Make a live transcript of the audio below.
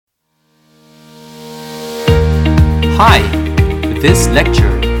Hi! This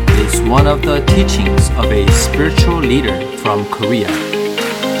lecture is one of the teachings of a spiritual leader from Korea,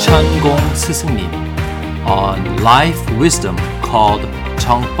 Cheon-gong 스승님, on life wisdom called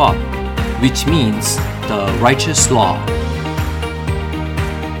정법, which means the righteous law.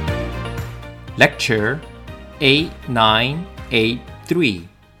 Lecture 8983,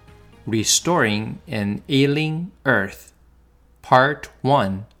 Restoring an Ailing Earth, Part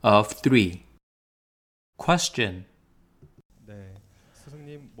 1 of 3. Question.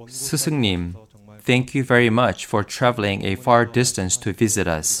 스승님, thank you very much for traveling a far distance to visit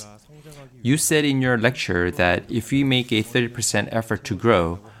us. You said in your lecture that if we make a 30% effort to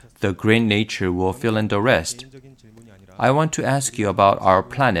grow, the great nature will fill in the rest. I want to ask you about our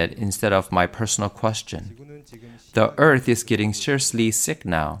planet instead of my personal question. The Earth is getting seriously sick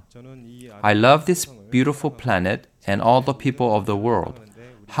now. I love this beautiful planet and all the people of the world.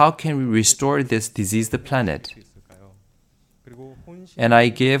 How can we restore this diseased planet? And I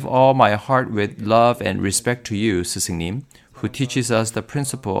give all my heart with love and respect to you, 스승님, who teaches us the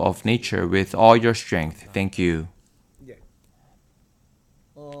principle of nature with all your strength. Thank you.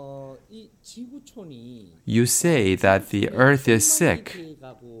 You say that the earth is sick,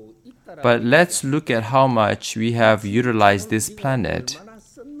 but let's look at how much we have utilized this planet.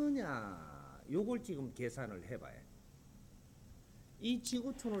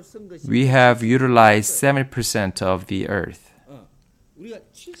 We have utilized 70% of the earth.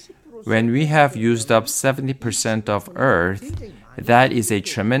 When we have used up 70% of earth, that is a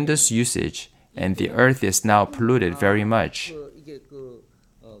tremendous usage, and the earth is now polluted very much.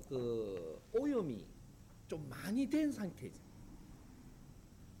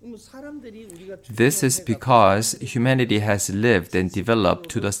 This is because humanity has lived and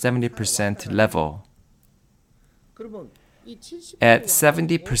developed to the 70% level. At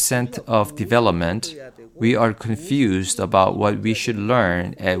 70% of development, we are confused about what we should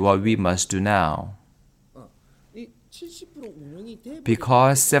learn and what we must do now.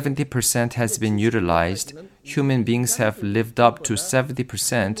 Because 70% has been utilized, human beings have lived up to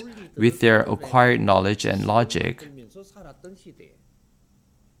 70% with their acquired knowledge and logic.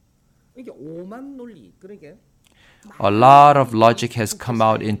 A lot of logic has come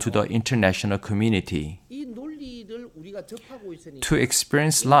out into the international community. To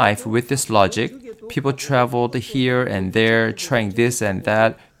experience life with this logic, people traveled here and there, trying this and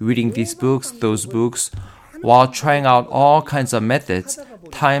that, reading these books, those books. While trying out all kinds of methods,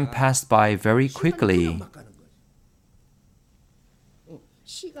 time passed by very quickly.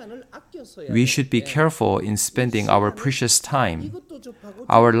 We should be careful in spending our precious time.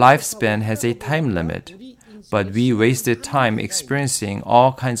 Our lifespan has a time limit, but we wasted time experiencing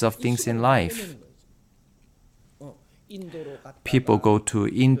all kinds of things in life. People go to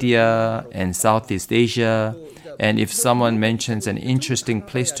India and Southeast Asia, and if someone mentions an interesting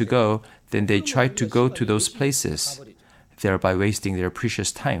place to go, then they try to go to those places, thereby wasting their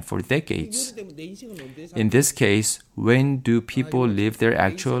precious time for decades. In this case, when do people live their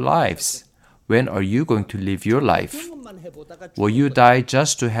actual lives? When are you going to live your life? Will you die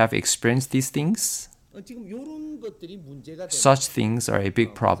just to have experienced these things? Such things are a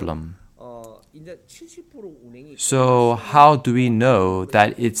big problem. So how do we know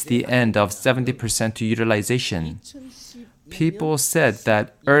that it's the end of 70% utilization? People said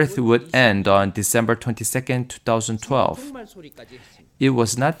that Earth would end on December 22nd, 2012. It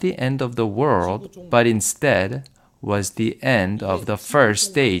was not the end of the world, but instead was the end of the first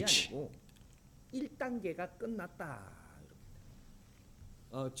stage.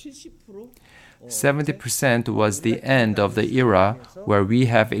 70% was the end of the era where we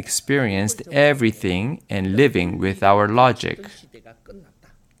have experienced everything and living with our logic.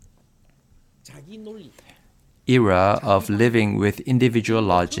 Era of living with individual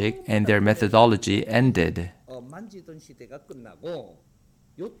logic and their methodology ended.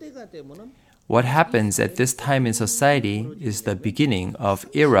 What happens at this time in society is the beginning of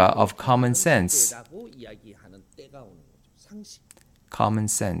era of common sense. Common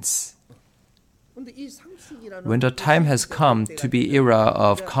sense. When the time has come to be era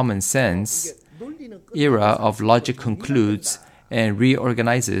of common sense, era of logic concludes and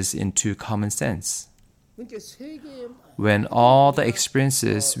reorganizes into common sense. When all the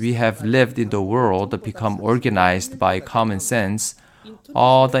experiences we have lived in the world become organized by common sense,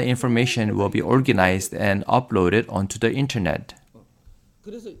 all the information will be organized and uploaded onto the internet.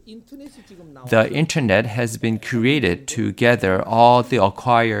 The internet has been created to gather all the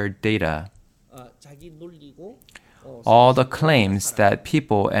acquired data. All the claims that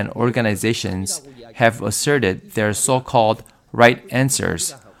people and organizations have asserted their so-called right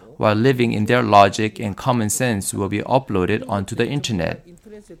answers while living in their logic and common sense will be uploaded onto the internet.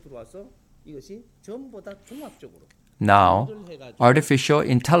 Now, artificial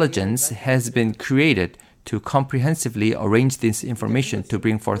intelligence has been created to comprehensively arrange this information to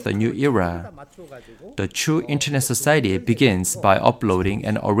bring forth a new era. The true internet society begins by uploading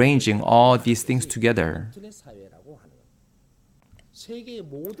and arranging all these things together.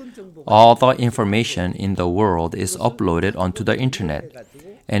 All the information in the world is uploaded onto the internet,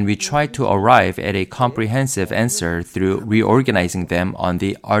 and we try to arrive at a comprehensive answer through reorganizing them on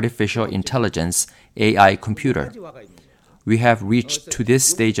the artificial intelligence AI computer. We have reached to this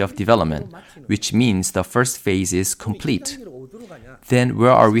stage of development, which means the first phase is complete. Then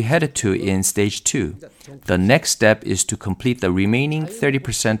where are we headed to in stage 2? The next step is to complete the remaining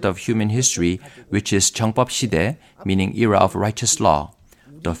 30% of human history, which is 정법 시대, meaning era of righteous law.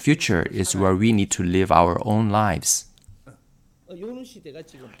 The future is where we need to live our own lives.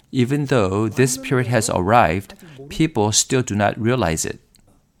 Even though this period has arrived, people still do not realize it.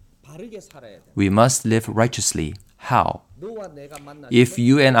 We must live righteously. How? If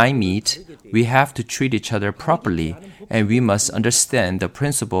you and I meet, we have to treat each other properly, and we must understand the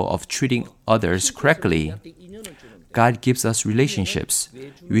principle of treating others correctly. God gives us relationships.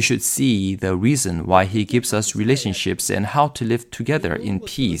 We should see the reason why He gives us relationships and how to live together in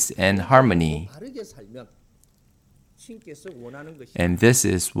peace and harmony. And this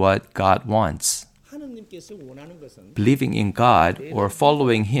is what God wants. Believing in God or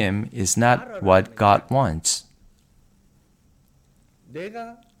following Him is not what God wants.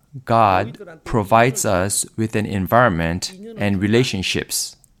 God provides us with an environment and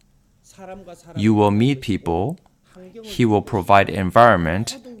relationships. You will meet people. He will provide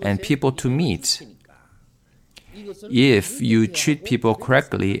environment and people to meet. If you treat people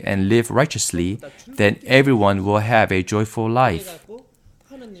correctly and live righteously, then everyone will have a joyful life.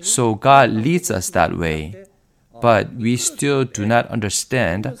 So God leads us that way. But we still do not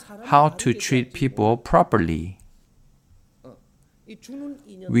understand how to treat people properly.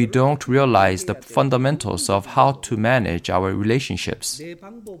 We don't realize the fundamentals of how to manage our relationships.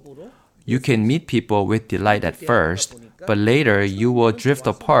 You can meet people with delight at first, but later you will drift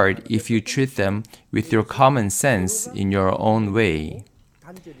apart if you treat them with your common sense in your own way.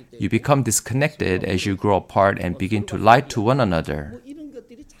 You become disconnected as you grow apart and begin to lie to one another.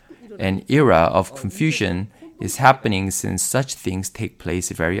 An era of confusion is happening since such things take place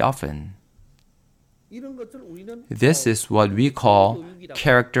very often. This is what we call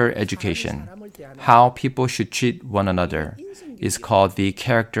character education. How people should treat one another is called the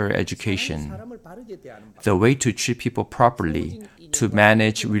character education. The way to treat people properly, to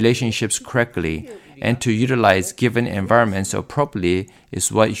manage relationships correctly, and to utilize given environments appropriately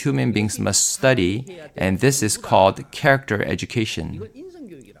is what human beings must study, and this is called character education.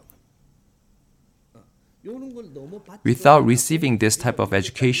 Without receiving this type of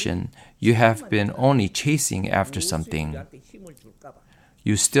education, you have been only chasing after something.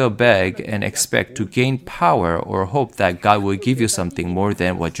 You still beg and expect to gain power or hope that God will give you something more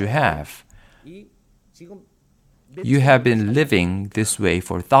than what you have. You have been living this way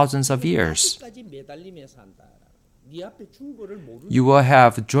for thousands of years. You will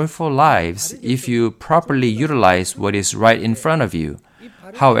have joyful lives if you properly utilize what is right in front of you.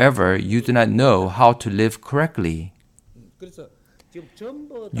 However, you do not know how to live correctly.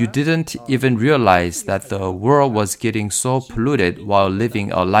 You didn't even realize that the world was getting so polluted while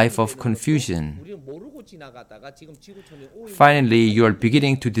living a life of confusion. Finally, you are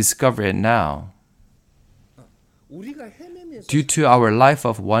beginning to discover it now. Due to our life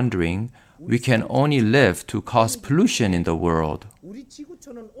of wandering, we can only live to cause pollution in the world.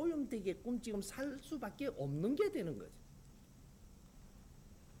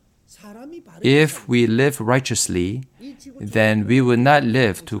 If we live righteously, then we will not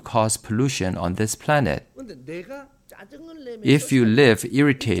live to cause pollution on this planet. If you live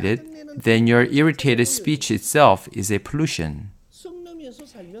irritated, then your irritated speech itself is a pollution.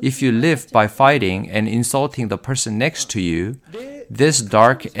 If you live by fighting and insulting the person next to you, this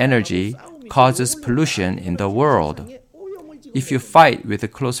dark energy causes pollution in the world. If you fight with a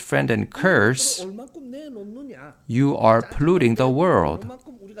close friend and curse, you are polluting the world.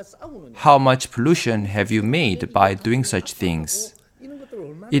 How much pollution have you made by doing such things?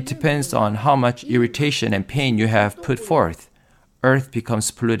 It depends on how much irritation and pain you have put forth. Earth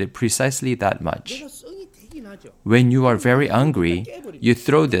becomes polluted precisely that much. When you are very angry, you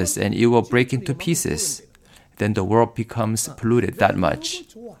throw this and it will break into pieces. Then the world becomes polluted that much.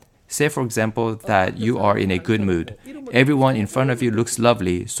 Say, for example, that you are in a good mood. Everyone in front of you looks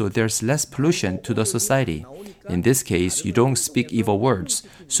lovely, so there's less pollution to the society. In this case, you don't speak evil words,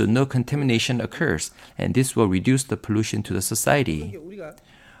 so no contamination occurs, and this will reduce the pollution to the society.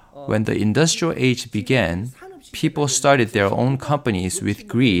 When the industrial age began, people started their own companies with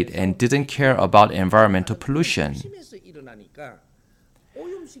greed and didn't care about environmental pollution.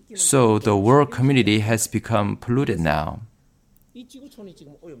 So the world community has become polluted now.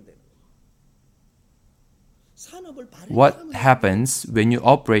 What happens when you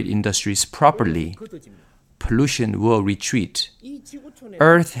operate industries properly? Pollution will retreat.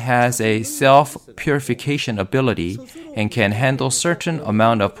 Earth has a self-purification ability and can handle certain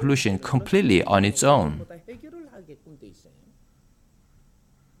amount of pollution completely on its own.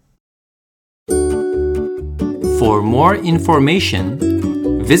 For more information,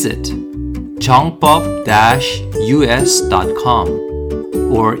 visit jeongbeop-us.com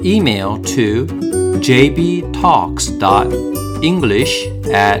or email to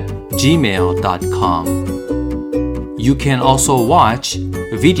jbtalks.english@gmail.com. You can also watch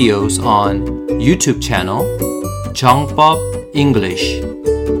videos on YouTube channel Jeongbeop English.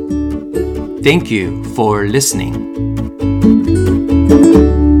 Thank you for listening.